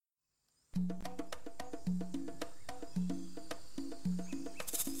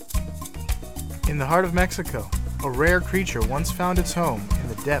In the heart of Mexico, a rare creature once found its home in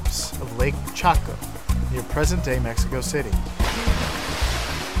the depths of Lake Chaco, near present-day Mexico City.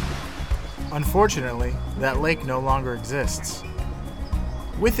 Unfortunately, that lake no longer exists.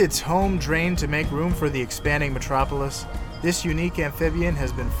 With its home drained to make room for the expanding metropolis, this unique amphibian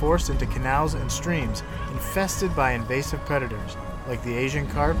has been forced into canals and streams infested by invasive predators like the Asian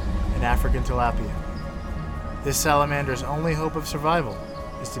carp and African tilapia. This salamander's only hope of survival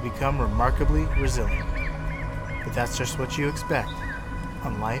is to become remarkably resilient. But that's just what you expect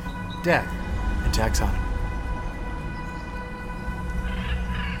on Life, Death, and Taxonomy.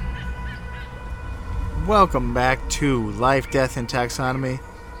 Welcome back to Life, Death, and Taxonomy,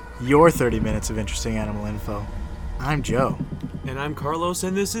 your 30 minutes of interesting animal info. I'm Joe. And I'm Carlos,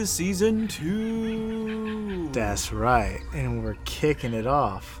 and this is Season 2. That's right, and we're kicking it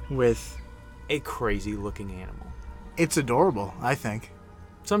off with... a crazy-looking animal. It's adorable, I think.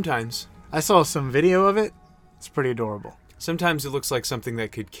 Sometimes. I saw some video of it. It's pretty adorable. Sometimes it looks like something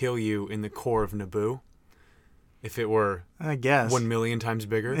that could kill you in the core of Naboo. If it were, I guess, 1 million times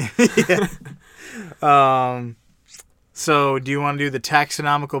bigger. Yeah. So, do you want to do the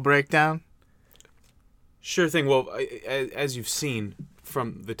taxonomical breakdown? Sure thing. Well, as you've seen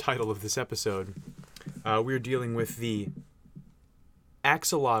from the title of this episode, we're dealing with the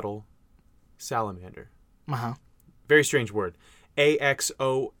axolotl salamander. Uh-huh. Very strange word.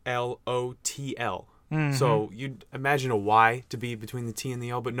 Axolotl. Mm-hmm. So you'd imagine a Y to be between the T and the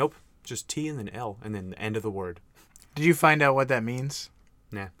L, but nope. Just T and then L, and then the end of the word. Did you find out what that means?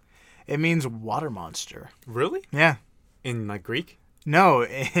 Nah. It means water monster. Really? Yeah. In, like, Greek? No,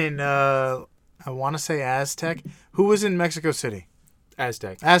 in, I want to say Aztec. Who was in Mexico City?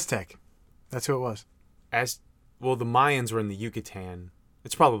 Aztec. Aztec. That's who it was. Well, the Mayans were in the Yucatan.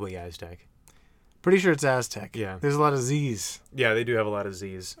 It's probably Aztec. Pretty sure it's Aztec. Yeah. There's a lot of Z's. Yeah, they do have a lot of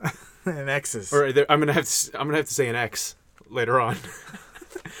Z's. And X's. Or I'm gonna have to say an X later on.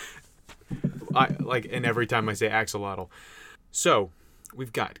 And every time I say axolotl. So,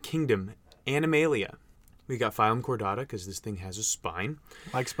 we've got Kingdom Animalia. We've got Phylum Chordata, because this thing has a spine.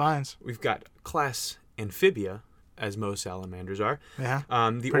 Like spines. We've got Class Amphibia, as most salamanders are. Yeah.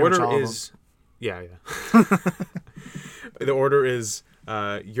 The Pretty order much all of is... Yeah. The order is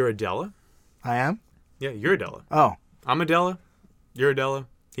Urodela. I am? Yeah, Urodela. Oh. I'm a Della. You're a Della.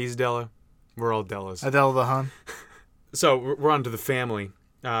 He's a Della. We're all Dellas. Adele the Hun. So, we're on to the family,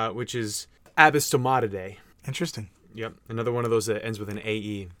 which is Abystomatidae. Interesting. Yep. Another one of those that ends with an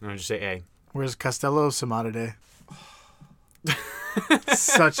AE. And I just say A. Where's Castello Somatidae?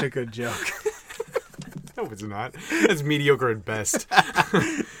 Such a good joke. No, it's not. That's mediocre at best.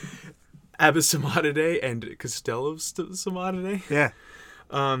 Abystomatidae and Castello Somatidae. Yeah.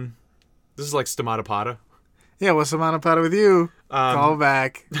 This is like Stomatopoda. Yeah, what's the monopoda with you? Call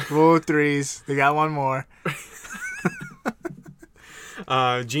back. Roll threes. They got one more.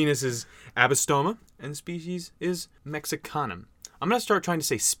 Genus is Abystoma, and species is Mexicanum. I'm going to start trying to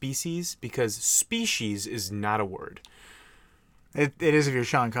say species, because species is not a word. It is if you're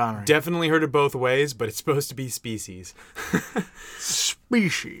Sean Connery. Definitely heard it both ways, but it's supposed to be species.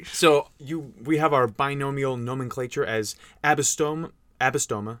 Species. So we have our binomial nomenclature as Abystoma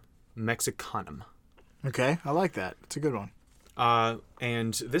Mexicanum. Okay, I like that. It's a good one.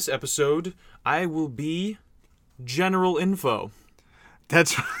 And this episode, I will be general info.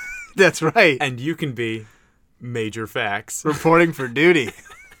 That's right. And you can be major facts. Reporting for duty.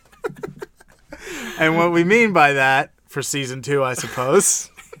 And what we mean by that, for season 2, I suppose,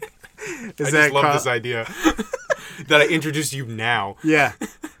 is I just love this idea that I introduced you now. Yeah.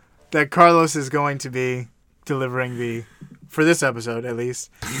 That Carlos is going to be delivering for this episode at least,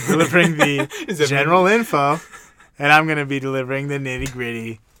 delivering the general info, and I'm going to be delivering the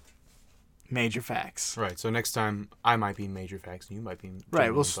nitty-gritty major facts. Right, so next time I might be major facts and you might be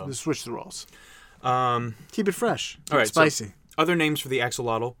right, we'll info. switch the roles. Keep it fresh. Keep all right, it spicy. So other names for the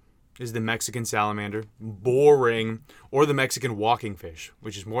axolotl is the Mexican salamander, boring, or the Mexican walking fish,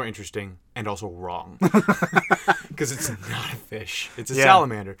 which is more interesting and also wrong. Because it's not a fish. It's a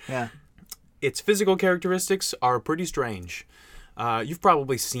salamander. Yeah. Its physical characteristics are pretty strange. You've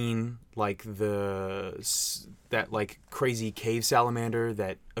probably seen like that crazy cave salamander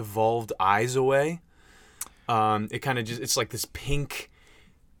that evolved eyes away. It kind of it's like this pink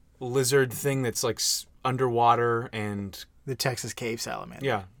lizard thing that's like underwater and the Texas cave salamander.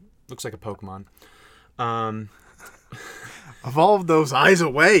 Yeah, looks like a Pokemon. Evolve those eyes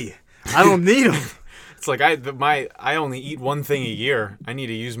away. I don't need them. It's like I only eat one thing a year. I need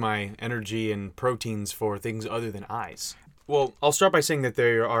to use my energy and proteins for things other than eyes. Well, I'll start by saying that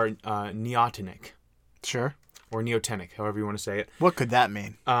they are neotenic. Sure. or neotenic, however you want to say it. What could that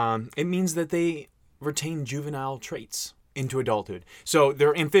mean? It means that they retain juvenile traits into adulthood. So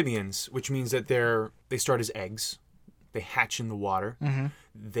they're amphibians, which means that they start as eggs. They hatch in the water. Mm-hmm.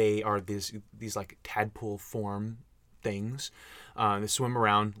 They are these like tadpole form things. They swim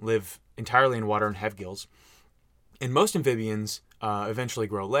around, live entirely in water, and have gills. And most amphibians eventually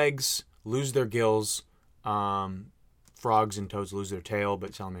grow legs, lose their gills. Frogs and toads lose their tail,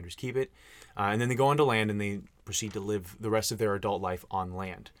 but salamanders keep it. And then they go onto land and they proceed to live the rest of their adult life on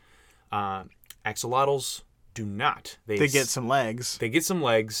land. Axolotls do not. They get some legs. They get some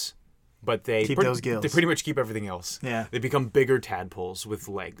legs, but they keep those gills. They pretty much keep everything else. Yeah. They become bigger tadpoles with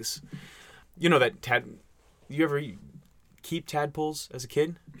legs. You know that you ever keep tadpoles as a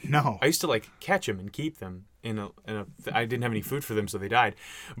kid? No. I used to like catch them and keep them in a. I didn't have any food for them, so they died.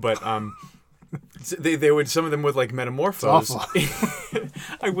 But they would, some of them would like metamorphose. It's awful.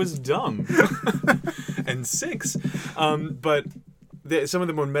 I was dumb and 6, but some of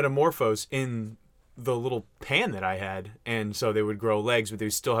them would metamorphose in the little pan that I had, and so they would grow legs, but they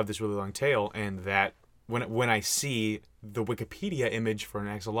would still have this really long tail. And that when I see the Wikipedia image for an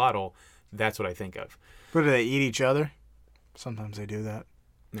axolotl, that's what I think of. But do they eat each other? Sometimes they do that.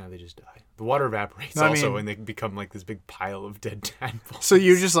 No, they just die. The water evaporates and they become like this big pile of dead tadpoles. So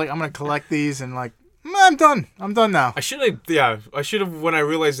you're just like, I'm going to collect these and like, I'm done. I'm done now. I should have, when I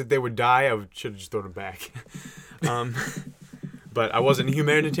realized that they would die, should have just thrown them back. But I wasn't a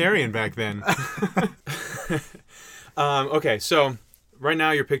humanitarian back then. Okay, so right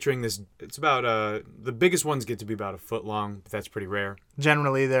now you're picturing this. It's about, the biggest ones get to be about a foot long, but that's pretty rare.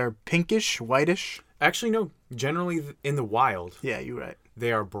 Generally, they're pinkish, whitish. Actually, no. Generally, in the wild. Yeah, you're right.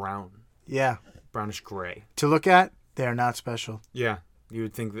 They are brown. Yeah. Brownish gray. To look at, they are not special. Yeah. You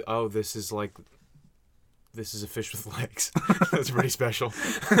would think that, this is a fish with legs. That's pretty special.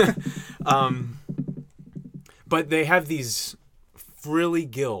 But they have these frilly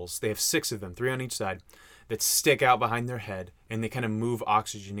gills. They have 6 of them, 3 on each side, that stick out behind their head, and they kind of move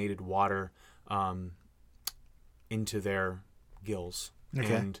oxygenated water into their gills.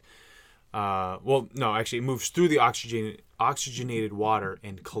 Okay. And it moves through the oxygenated water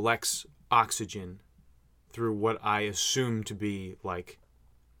and collects oxygen through what I assume to be like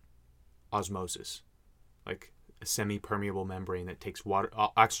osmosis, like a semi-permeable membrane that takes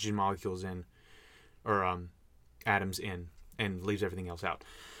oxygen molecules in, or atoms in, and leaves everything else out.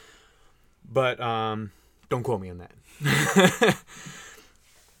 But don't quote me on that.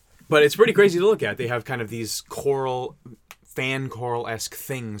 But it's pretty crazy to look at. They have kind of these fan coral-esque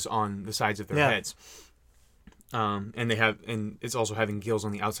things on the sides of their heads. And it's also having gills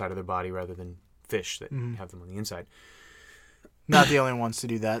on the outside of their body rather than fish that have them on the inside. Not the only ones to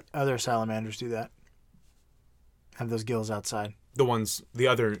do that. Other salamanders do that. Have those gills outside. The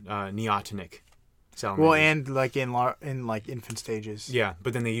other neotenic salamanders. Well, and like in infant stages. Yeah,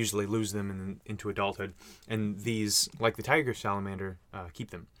 but then they usually lose them into adulthood. And these, like the tiger salamander,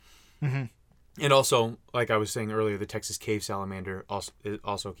 keep them. Mm-hmm. And also, like I was saying earlier, the Texas cave salamander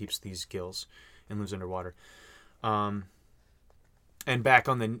also keeps these gills and lives underwater. And back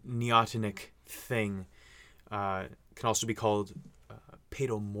on the neotenic thing, can also be called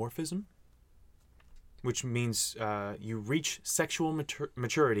paedomorphism, which means you reach sexual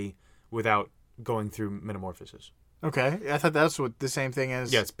maturity without going through metamorphosis. Okay, I thought that's what the same thing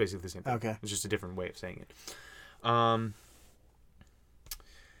is. Yeah, it's basically the same thing. Okay. It's just a different way of saying it.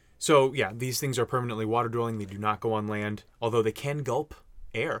 So, yeah, these things are permanently water-dwelling. They do not go on land, although they can gulp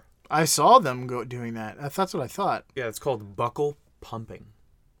air. I saw them doing that. That's what I thought. Yeah, it's called buccal pumping.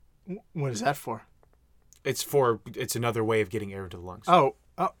 What is that for? It's another way of getting air into the lungs. Oh.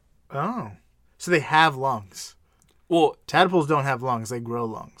 So they have lungs. Well, tadpoles don't have lungs. They grow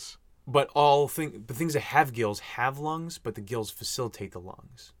lungs. But the things that have gills have lungs, but the gills facilitate the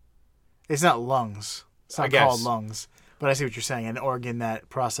lungs. It's not lungs. It's not called lungs. But I see what you're saying. An organ that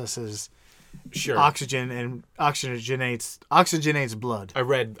processes oxygen and oxygenates blood. I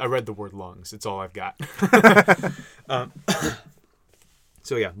read the word lungs. It's all I've got.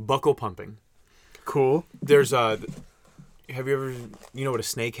 So yeah, buccal pumping. Cool. There's have you ever what a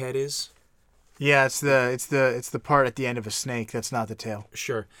snakehead is? Yeah, it's the part at the end of a snake that's not the tail.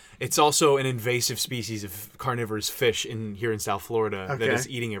 Sure. It's also an invasive species of carnivorous fish here in South Florida that is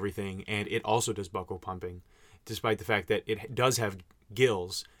eating everything, and it also does buccal pumping. Despite the fact that it does have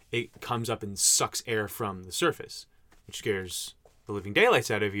gills, it comes up and sucks air from the surface, which scares the living daylights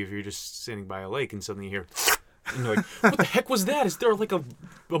out of you if you're just sitting by a lake and suddenly you hear, and you're like, what the heck was that? Is there like a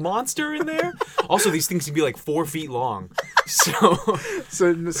monster in there? Also, these things can be like 4 feet long. So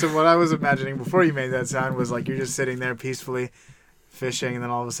what I was imagining before you made that sound was like you're just sitting there peacefully fishing, and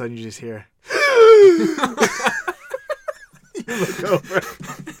then all of a sudden you just hear You look over.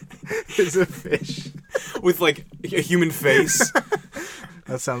 It's a fish. with like a human face.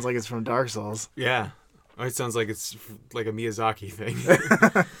 That sounds like it's from Dark Souls. Yeah. It sounds like it's like a Miyazaki thing.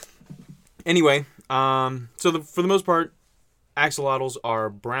 Anyway, so for the most part, axolotls are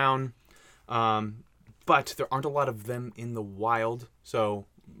brown, but there aren't a lot of them in the wild. So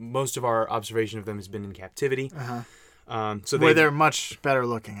most of our observation of them has been in captivity. So where they're much better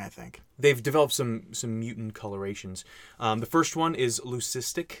looking, I think. They've developed some mutant colorations. The first one is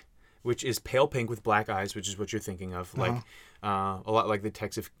leucistic, which is pale pink with black eyes, which is what you're thinking of, like a lot like the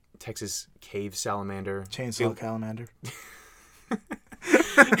Texas cave salamander. Chainsaw salamander.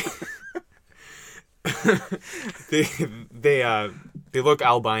 They look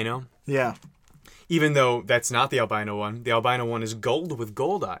albino. Yeah. Even though that's not the albino one. The albino one is gold with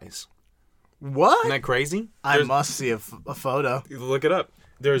gold eyes. What? Isn't that crazy? I must see a photo. Look it up.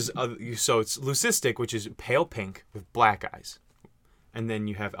 So it's leucistic, which is pale pink with black eyes. And then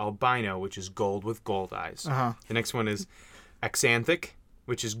you have albino, which is gold with gold eyes. The next one is axanthic,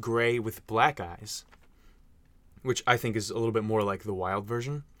 which is gray with black eyes, which I think is a little bit more like the wild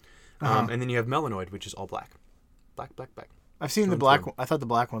version. And then you have melanoid, which is all black. Black. I've seen the black one. I thought the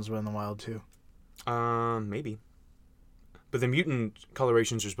black ones were in the wild, too. Maybe. But the mutant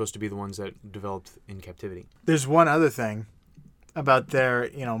colorations are supposed to be the ones that developed in captivity. There's one other thing about their,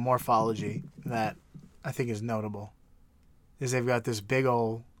 morphology that I think is notable. Is they've got this big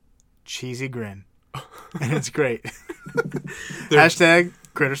old cheesy grin. And it's great. Hashtag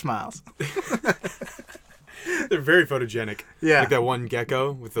critter smiles. They're very photogenic. Yeah. Like that one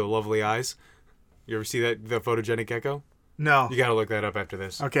gecko with the lovely eyes. You ever see the photogenic gecko? No. You got to look that up after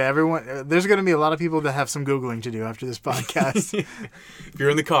this. Okay, everyone. There's going to be a lot of people that have some Googling to do after this podcast. If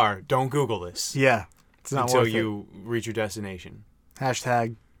you're in the car, don't Google this. Yeah. It's not until worth you reach your destination.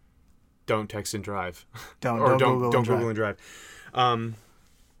 Hashtag don't text and drive. Don't Google and drive.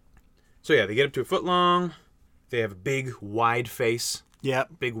 So yeah, they get up to a foot long. They have a big, wide face.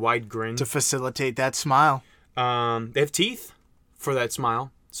 Yep. Big, wide grin. To facilitate that smile. They have teeth for that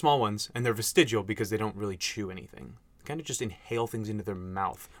smile. Small ones. And they're vestigial because they don't really chew anything. They kind of just inhale things into their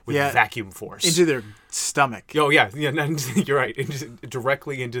mouth with vacuum force. Into their stomach. Oh, yeah. You're right.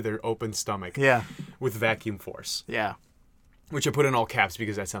 Directly into their open stomach. Yeah. With vacuum force. Yeah. Which I put in all caps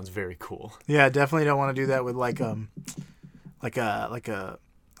because that sounds very cool. Yeah, definitely don't want to do that with like a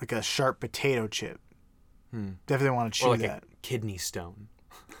sharp potato chip. Definitely want to chew that. A kidney stone.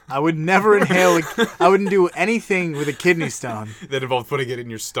 I would never inhale. I wouldn't do anything with a kidney stone. That involved putting it in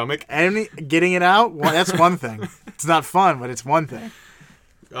your stomach? Getting it out, well, that's one thing. It's not fun, but it's one thing.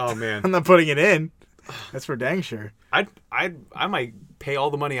 Oh, man. I'm not putting it in. That's for dang sure. I might pay all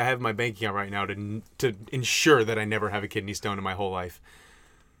the money I have in my bank account right now to ensure that I never have a kidney stone in my whole life.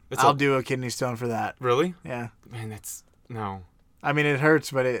 I'll do a kidney stone for that. Really? Yeah. Man, no. I mean, it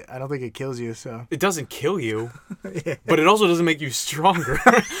hurts, but I don't think it kills you, so. It doesn't kill you, but it also doesn't make you stronger.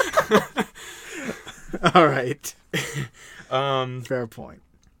 All right. Fair point.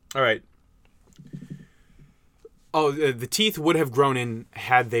 All right. Oh, the teeth would have grown in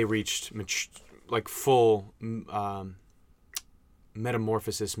had they reached full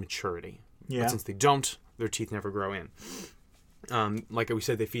metamorphosis maturity. Yeah. But since they don't, their teeth never grow in. Like we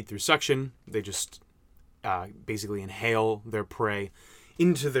said, they feed through suction. They just basically inhale their prey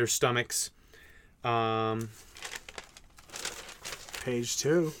into their stomachs. Page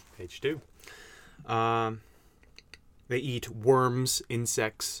 2. They eat worms,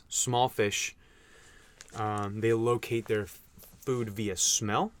 insects, small fish. They locate their food via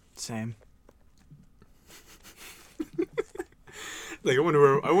smell. Same. Like I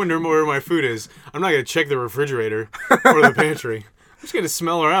wonder where my food is. I'm not gonna check the refrigerator or the pantry. I'm just gonna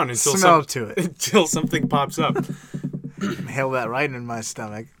smell around until something pops up. Inhale that right in my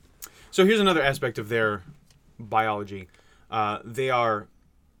stomach. So here's another aspect of their biology. They are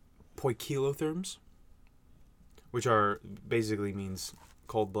poikilotherms, which basically means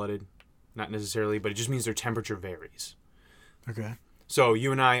cold-blooded. Not necessarily, but it just means their temperature varies. Okay. So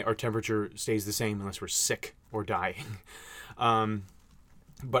you and I, our temperature stays the same unless we're sick or dying.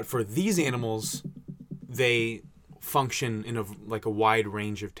 But for these animals, they function in a wide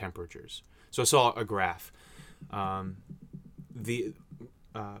range of temperatures. So I saw a graph. The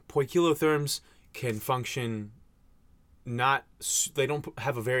poikilotherms can function they don't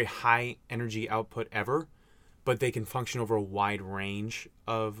have a very high energy output ever, but they can function over a wide range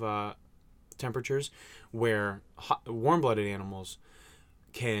of temperatures, where warm-blooded animals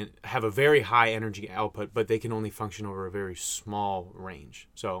can have a very high energy output, but they can only function over a very small range.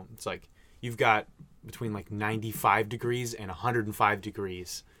 So it's like you've got between 95 degrees and 105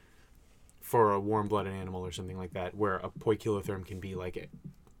 degrees for a warm-blooded animal or something like that, where a poikilotherm can be like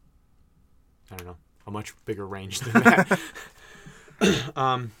I don't know, a much bigger range than that.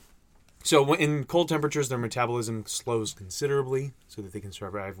 So in cold temperatures, their metabolism slows considerably so that they can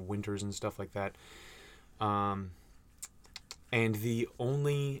survive winters and stuff like that. And the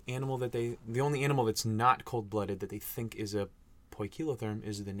only animal that's not cold-blooded that they think is a poikilotherm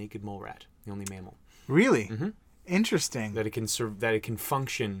is the naked mole rat, the only mammal. Really? Mm-hmm. Interesting. That it can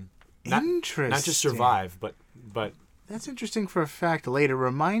function, not just survive, but that's interesting for a fact. Later,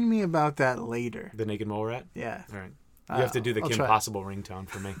 remind me about that later. The naked mole rat. Yeah. All right. You have to do the Kim Possible ringtone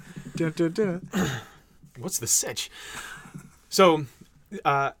for me. What's the sitch? So,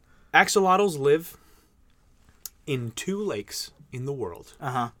 axolotls live in 2 lakes in the world.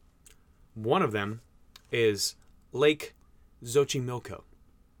 Uh-huh. One of them is Lake Xochimilco.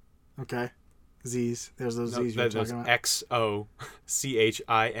 Okay. Z's. There's those Z's you're talking about. Xochimilco.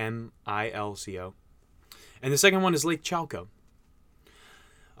 And the second one is Lake Chalco.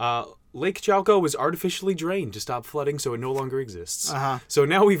 Lake Chalco was artificially drained to stop flooding, so it no longer exists. Uh-huh. So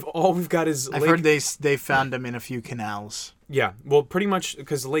now all we've got is I've heard they found them in a few canals. Yeah, well, pretty much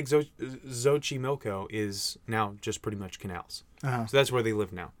because Lake Xochimilco is now just pretty much canals. Uh-huh. So that's where they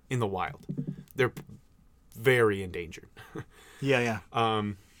live now, in the wild. They're very endangered. Yeah.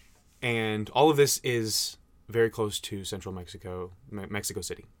 And all of this is very close to central Mexico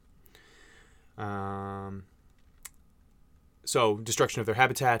City. So destruction of their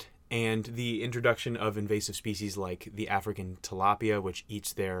habitat and the introduction of invasive species like the African tilapia, which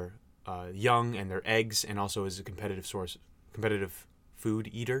eats their young and their eggs, and also is a competitive food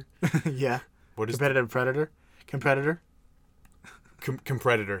eater. Yeah. What is competitive predator? Competitor?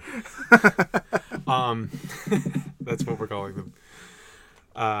 Competitor. That's what we're calling them.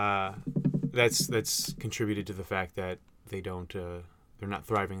 That's contributed to the fact that they're not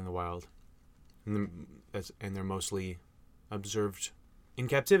thriving in the wild, and they're mostly observed in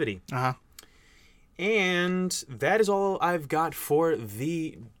captivity. Uh-huh. And that is all I've got for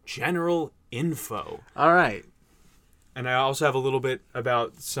the general info. All right. And I also have a little bit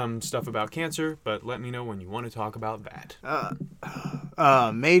about some stuff about cancer, but let me know when you want to talk about that.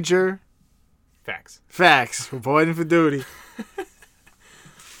 Major facts. Reporting for duty.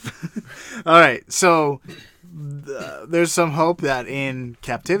 All right. So there's some hope that in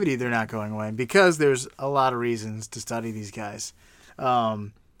captivity they're not going away, because there's a lot of reasons to study these guys.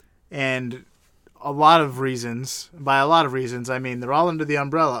 And a lot of reasons, by a lot of reasons, I mean they're all under the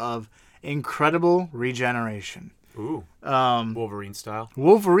umbrella of incredible regeneration. Ooh. Wolverine style.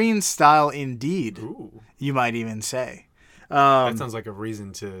 Wolverine style indeed. Ooh. You might even say. That sounds like a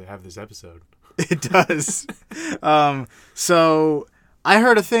reason to have this episode. It does. So I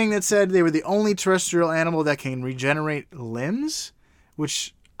heard a thing that said they were the only terrestrial animal that can regenerate limbs,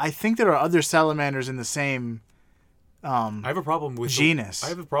 which I think there are other salamanders in the same I have a problem with genus. I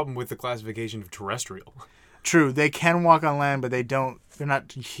have a problem with the classification of terrestrial. True, they can walk on land, but they're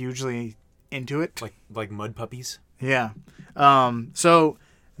not hugely into it. Like mud puppies? Yeah. So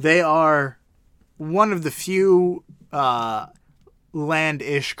they are one of the few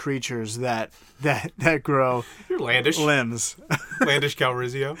land-ish creatures that grow You're landish. limbs. Landish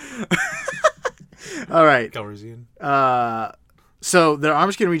Calrissian. All right. Calrissian. So their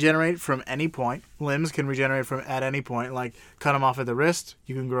arms can regenerate from any point. Limbs can regenerate from at any point. Like cut them off at the wrist,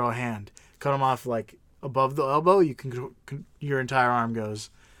 you can grow a hand. Cut them off like above the elbow, your entire arm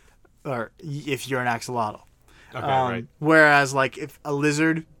goes. Or if you're an axolotl. Okay, right. Whereas like if a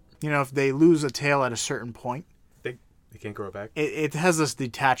lizard, if they lose a tail at a certain point, they can't grow it back. It has this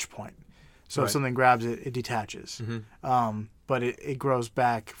detach point. So right. if something grabs it, it detaches. Mm-hmm. But it grows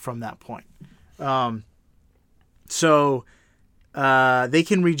back from that point. So they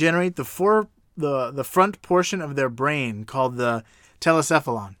can regenerate the front portion of their brain called the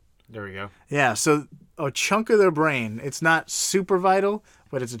telecephalon. There we go. Yeah, so a chunk of their brain, it's not super vital,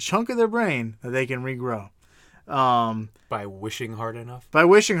 but it's a chunk of their brain that they can regrow. By wishing hard enough? By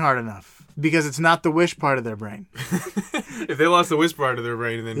wishing hard enough. Because it's not the wish part of their brain. If they lost the wish part of their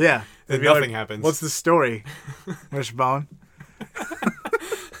brain, then nothing happens. What's the story? Wishbone.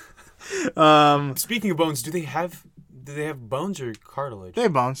 Speaking of bones, do they have bones or cartilage? They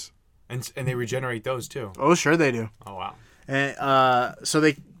have bones. And they regenerate those too? Oh, sure they do. Oh, wow. And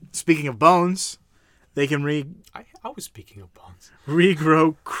speaking of bones, they can I was speaking of bones.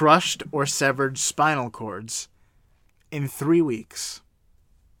 Regrow crushed or severed spinal cords in 3 weeks.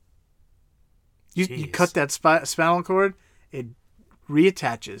 You cut that spinal cord, it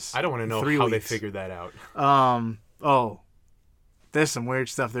reattaches. I don't want to know how they figured that out. There's some weird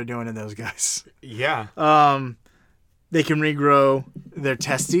stuff they're doing to those guys. Yeah. They can regrow their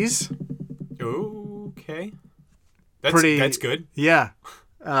testes. Okay. That's good. Yeah.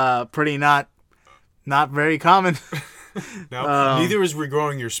 Pretty not very common. No, neither is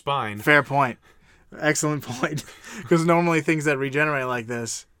regrowing your spine. Fair point. Excellent point. Because normally things that regenerate like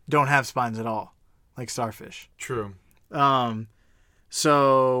this don't have spines at all, like starfish. True.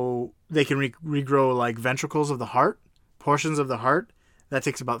 So they can regrow like ventricles of the heart, portions of the heart. That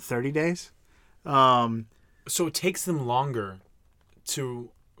takes about 30 days. So it takes them longer to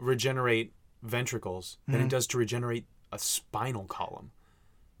regenerate ventricles than it does to regenerate a spinal column,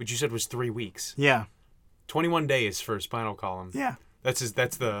 which you said was 3 weeks. Yeah. 21 days for a spinal column. Yeah. That's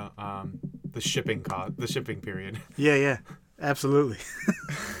the shipping period. Yeah. Absolutely.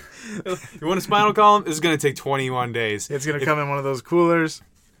 You want a spinal column? This is going to take 21 days. It's going to come in one of those coolers.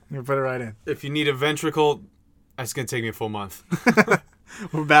 You put it right in. If you need a ventricle, that's going to take me a full month.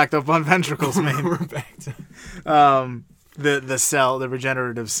 We're backed up on ventricles, man. We're backed up. The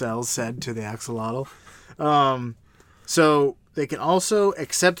regenerative cells said to the axolotl. So they can also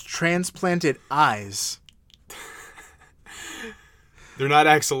accept transplanted eyes. They're not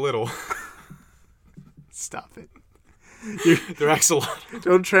axolotl. Stop it. They're axolotl.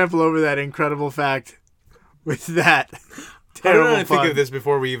 Don't trample over that incredible fact with that terrible How did I pun. think of this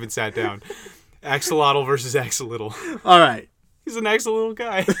before we even sat down? Axolotl versus axolotl. All right. He's an axolotl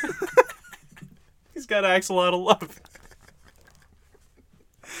guy. He's got axolotl love.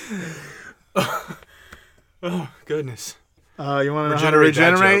 Oh, goodness. You want to know how to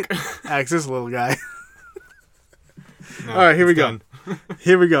regenerate? Ask this little guy. No, all right, here we go. done.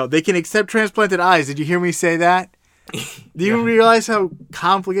 Here we go. They can accept transplanted eyes. Did you hear me say that? Do you realize how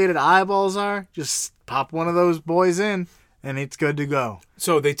complicated eyeballs are? Just pop one of those boys in, and it's good to go.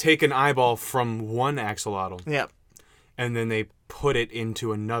 So they take an eyeball from one axolotl. Yep. And then they put it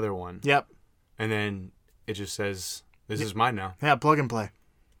into another one. Yep. And then it just says, this is mine now. Yeah, plug and play.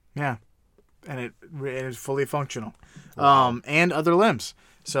 Yeah. And it is fully functional. And other limbs.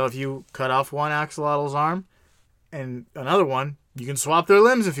 So if you cut off one axolotl's arm and another one, you can swap their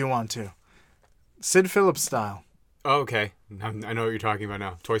limbs if you want to. Sid Phillips style. Oh, okay. I know what you're talking about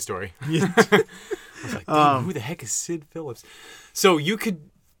now. Toy Story. Yeah. I was like, dude, who the heck is Sid Phillips? So you could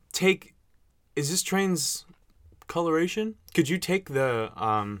take... Is this transcoloration? Could you take the...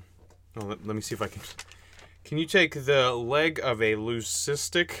 let me see if I can... Can you take the leg of a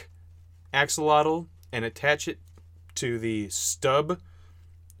leucistic axolotl and attach it to the stub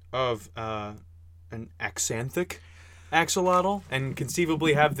of an axanthic axolotl and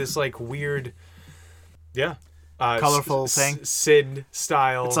conceivably have this like weird... Yeah. Colorful thing. Sid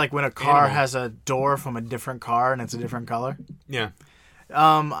style. It's like when a car animal. has a door from a different car and it's a different color. Yeah.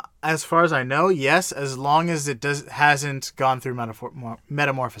 As far as I know, yes, as long as it hasn't gone through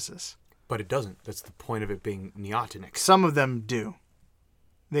metamorphosis. But it doesn't. That's the point of it being neotenic. Some of them do.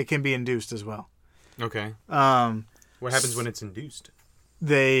 They can be induced as well. Okay. What happens when it's induced?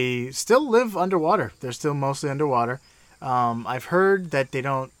 They still live underwater. They're still mostly underwater. I've heard that they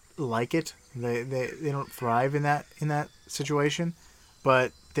don't like it. They don't thrive in that situation,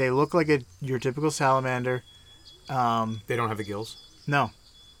 but they look like your typical salamander. They don't have the gills? No.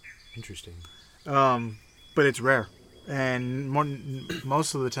 Interesting. But it's rare, and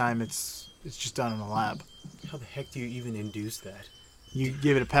most of the time it's just done in a lab. How the heck do you even induce that? You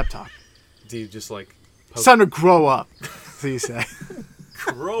give it a pep talk. Do you just like... It's time to grow up, so you say.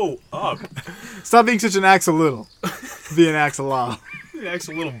 Grow up? Stop being such an axolotl. Be an axolotl.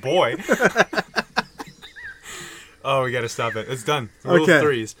 An little boy. Oh, we gotta stop it. It's done. Okay. Rule of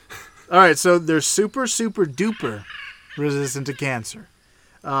threes. All right, so they're super, super duper resistant to cancer.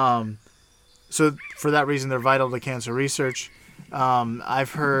 So for that reason, they're vital to cancer research.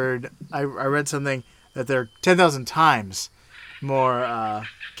 I've heard, I read something that they're 10,000 times more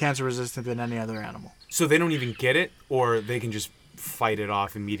cancer resistant than any other animal. So they don't even get it, or they can just fight it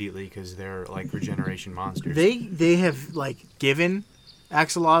off immediately because they're like regeneration monsters. They have like given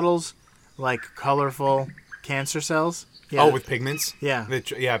axolotls like colorful cancer cells. Yeah. Oh, with pigments? Yeah.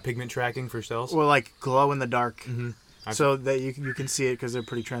 Pigment tracking for cells. Or like glow in the dark. Mm-hmm. So that you can see it because they're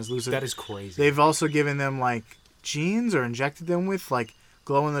pretty translucent. That is crazy. They've also given them like genes or injected them with like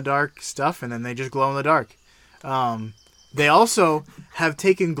glow in the dark stuff, and then they just glow in the dark. They also have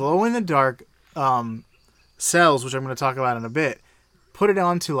taken glow in the dark cells, which I'm going to talk about in a bit, put it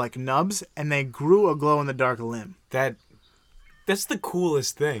onto like nubs, and they grew a glow in the dark limb. That's the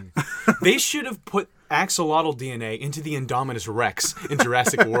coolest thing. They should have put axolotl DNA into the Indominus Rex in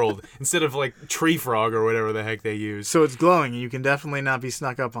Jurassic World instead of like tree frog or whatever the heck they use. So it's glowing, and you can definitely not be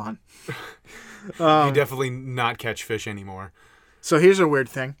snuck up on. You definitely not catch fish anymore. So here's a weird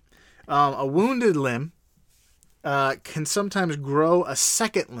thing. A wounded limb can sometimes grow a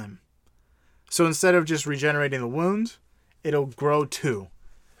second limb. So instead of just regenerating the wound, it'll grow 2.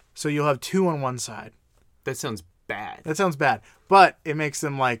 So you'll have 2 on one side. That sounds bad. That sounds bad. But it makes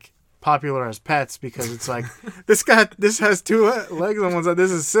them like popular as pets because it's like this has 2 legs on one side.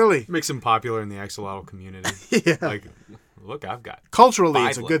 This is silly. Makes him popular in the axolotl community. Yeah. Like, look, I've got Culturally, 5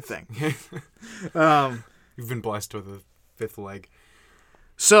 it's a good legs. thing. You've been blessed with a 5th leg.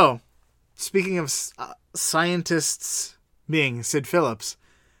 So, speaking of scientists being Sid Phillips,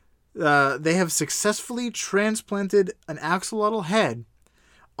 they have successfully transplanted an axolotl head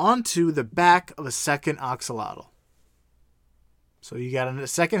onto the back of a second axolotl. So you got a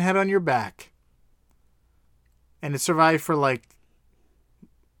second head on your back. And it survived for like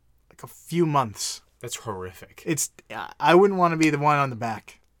a few months. That's horrific. I wouldn't want to be the one on the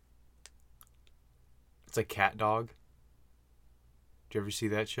back. It's like Cat Dog. Did you ever see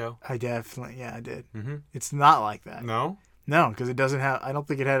that show? I definitely, I did. Mm-hmm. It's not like that. No? No, because it doesn't have, I don't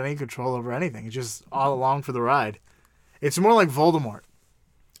think it had any control over anything. It's just all along for the ride. It's more like Voldemort.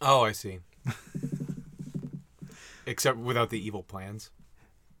 Oh, I see. Except without the evil plans.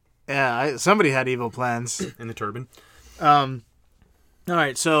 Yeah, somebody had evil plans. In the turban. All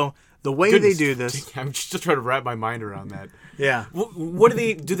right, so the way they do this... I'm just trying to wrap my mind around that. Yeah. What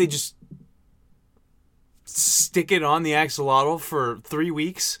do they just stick it on the axolotl for 3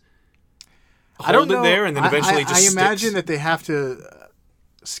 weeks? I don't know. Hold it there and then eventually I just imagine that they have to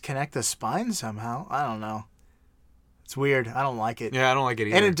connect the spine somehow. I don't know. It's weird. I don't like it. Yeah, I don't like it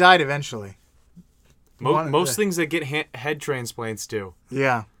either. And it died eventually. Most things that get head transplants do.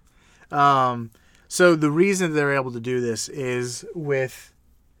 Yeah. So the reason they're able to do this is with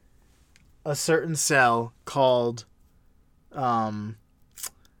a certain cell called,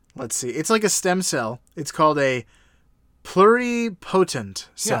 let's see, it's like a stem cell. It's called a pluripotent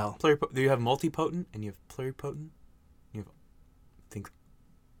cell. Yeah, you have multipotent and you have pluripotent. You have, I think,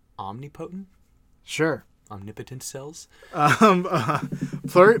 omnipotent? Sure. Omnipotent cells?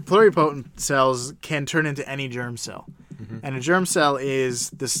 Pluripotent cells can turn into any germ cell. Mm-hmm. And a germ cell is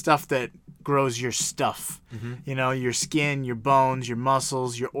the stuff that grows your stuff. Mm-hmm. You know, your skin, your bones, your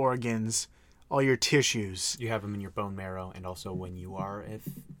muscles, your organs, all your tissues. You have them in your bone marrow and also when you are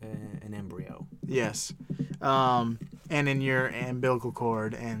an embryo. Yes. And in your umbilical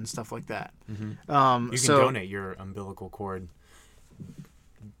cord and stuff like that. Mm-hmm. You can donate your umbilical cord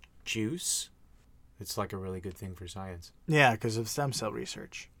juice. It's like a really good thing for science. Yeah, because of stem cell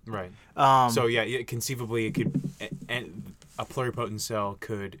research. Right. So yeah, conceivably it could, and a pluripotent cell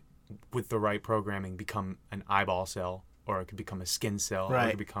could, with the right programming, become an eyeball cell, or it could become a skin cell, right. Or it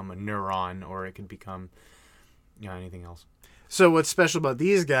could become a neuron, or it could become, anything else. So what's special about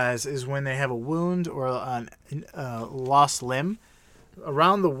these guys is when they have a wound or a lost limb,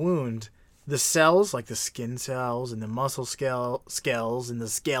 around the wound, the cells, like the skin cells and the muscle scales and the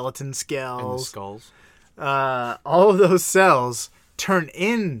skeleton scales, and the skulls, all of those cells turn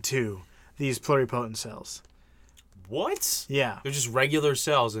into these pluripotent cells. What? Yeah. They're just regular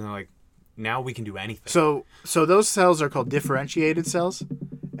cells, and they're like, now we can do anything. So those cells are called differentiated cells,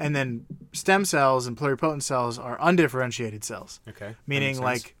 and then stem cells and pluripotent cells are undifferentiated cells. Okay. Meaning,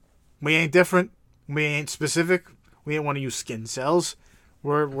 like, we ain't different, we ain't specific, we ain't want to use skin cells.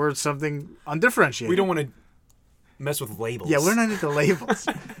 We're something undifferentiated. We don't want to mess with labels. Yeah, we're not into labels.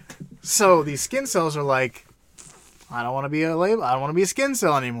 So these skin cells are like, I don't want to be a label. I don't want to be a skin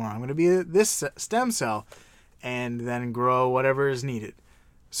cell anymore. I'm going to be this stem cell, and then grow whatever is needed.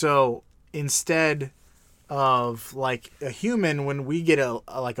 So instead of like a human, when we get a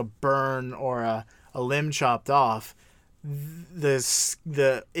burn or a limb chopped off,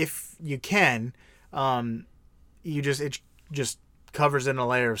 if you can, it just covers in a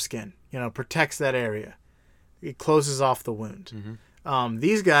layer of skin. Protects that area. It closes off the wound. Mm-hmm.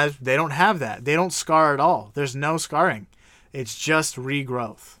 These guys, they don't have that. They don't scar at all. There's no scarring. It's just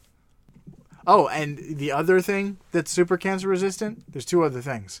regrowth. Oh, and the other thing that's super cancer resistant, there's 2 other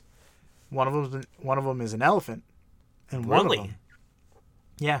things. One of them is an elephant, and one of them,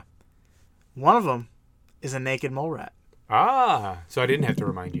 yeah, one of them is a naked mole rat. Ah, so I didn't have to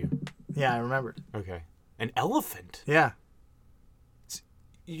remind you. Yeah, I remembered. Okay, an elephant. Yeah,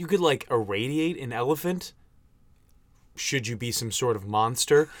 you could irradiate an elephant. Should you be some sort of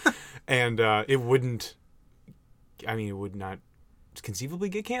monster, and it wouldn't. I mean, it would not conceivably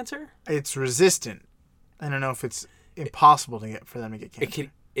get cancer. It's resistant. I don't know if it's impossible for them to get cancer.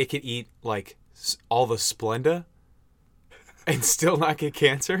 It could eat all the Splenda and still not get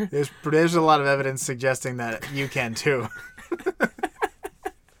cancer. There's a lot of evidence suggesting that you can too. I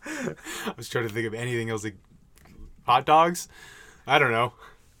was trying to think of anything else, like hot dogs. I don't know.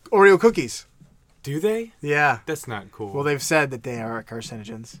 Oreo cookies. Do they? Yeah. That's not cool. Well, they've said that they are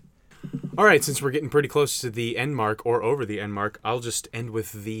carcinogens. All right, since we're getting pretty close to the end mark or over the end mark, I'll just end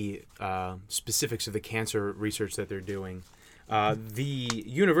with the specifics of the cancer research that they're doing. The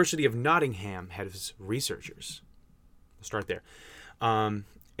University of Nottingham has researchers. We'll start there.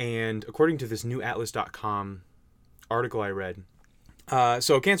 And according to this new Atlas.com article I read,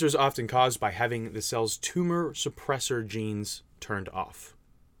 so cancer is often caused by having the cell's tumor suppressor genes turned off.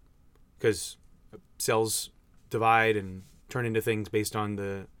 Because cells divide and turn into things based on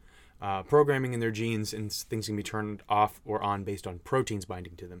the programming in their genes, and things can be turned off or on based on proteins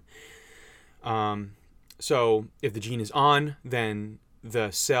binding to them. So if the gene is on, then the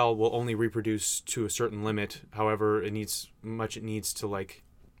cell will only reproduce to a certain limit. However, it needs to, like,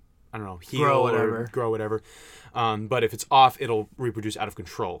 I don't know, heal or grow whatever. But if it's off, it'll reproduce out of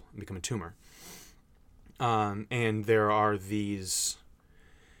control and become a tumor. And there are these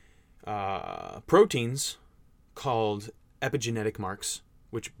proteins called epigenetic marks,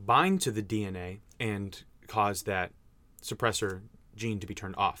 which bind to the DNA and cause that suppressor gene to be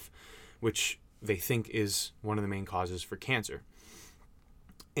turned off, which they think is one of the main causes for cancer.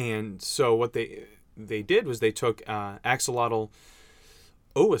 And so what they did was they took axolotl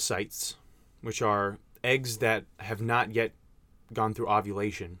oocytes, which are eggs that have not yet gone through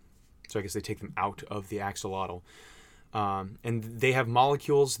ovulation. So I guess they take them out of the axolotl. And they have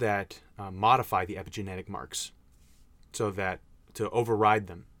molecules that modify the epigenetic marks so that to override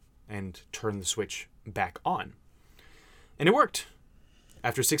them and turn the switch back on. And it worked.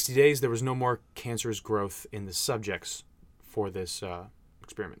 After 60 days, there was no more cancerous growth in the subjects for this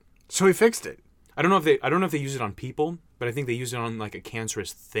experiment. So he fixed it. I don't know if they use it on people, but I think they used it on like a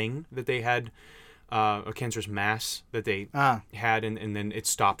cancerous thing that they had, a cancerous mass that they had, and then it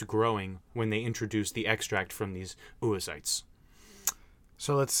stopped growing when they introduced the extract from these oocytes.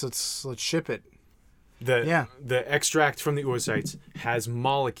 So let's ship it. The extract from the oocytes has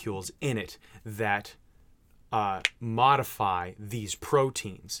molecules in it that modify these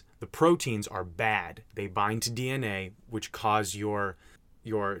proteins. The proteins are bad. They bind to DNA, which cause your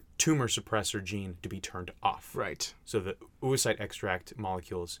tumor suppressor gene to be turned off. Right. So the oocyte extract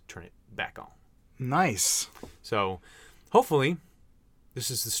molecules turn it back on. Nice. So hopefully this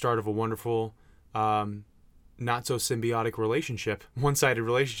is the start of a wonderful, not so symbiotic relationship, one-sided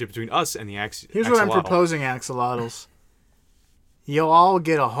relationship between us and the axolotl. Here's what I'm proposing, axolotls. You'll all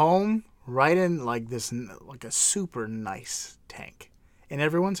get a home right in like a super nice tank in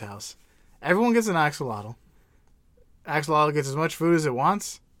everyone's house. Everyone gets an axolotl. Axolotl gets as much food as it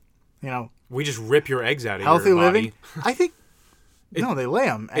wants. You know, we just rip your eggs out of healthy your body. Living. I think no, they lay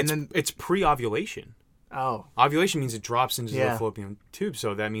them, and then it's pre-ovulation. Oh, ovulation means it drops into the fallopian tube,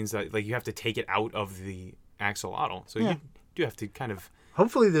 so that means that like you have to take it out of the axolotl. So you do have to kind of.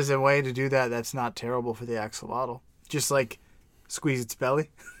 Hopefully, there's a way to do that that's not terrible for the axolotl. Just like squeeze its belly,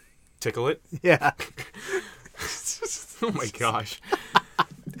 tickle it. Yeah. Oh my gosh.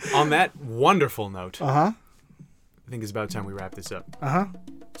 On that wonderful note. I think it's about time we wrap this up.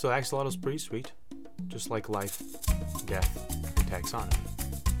 So the axolotl's pretty sweet, just like life, death, and taxonomy.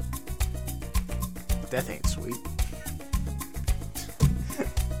 Death ain't sweet.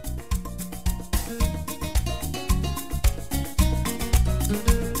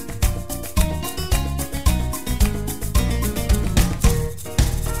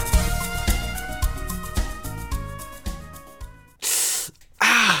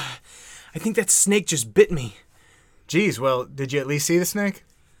 I think that snake just bit me. Geez, well, did you at least see the snake?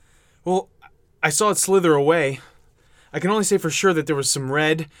 Well, I saw it slither away. I can only say for sure that there was some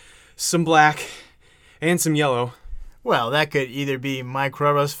red, some black, and some yellow. Well, that could either be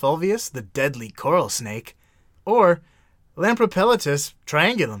Micrurus fulvius, the deadly coral snake, or Lampropelatus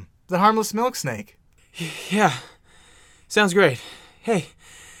triangulum, the harmless milk snake. Yeah, sounds great. Hey,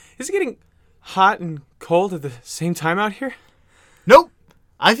 is it getting hot and cold at the same time out here? Nope.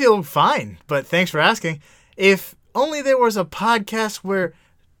 I feel fine, but thanks for asking. If only there was a podcast where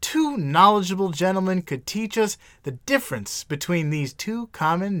two knowledgeable gentlemen could teach us the difference between these two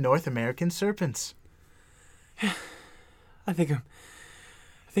common North American serpents. I think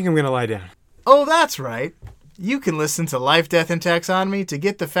I'm gonna lie down. Oh, that's right. You can listen to Life, Death, and Taxonomy to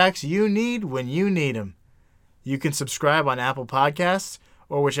get the facts you need when you need them. You can subscribe on Apple Podcasts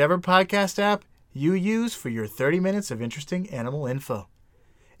or whichever podcast app you use for your 30 minutes of interesting animal info.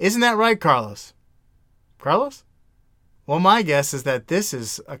 Isn't that right, Carlos? Carlos? Well, my guess is that this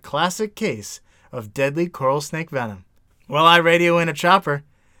is a classic case of deadly coral snake venom. Well, I radio in a chopper.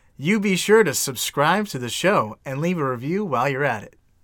 You be sure to subscribe to the show and leave a review while you're at it.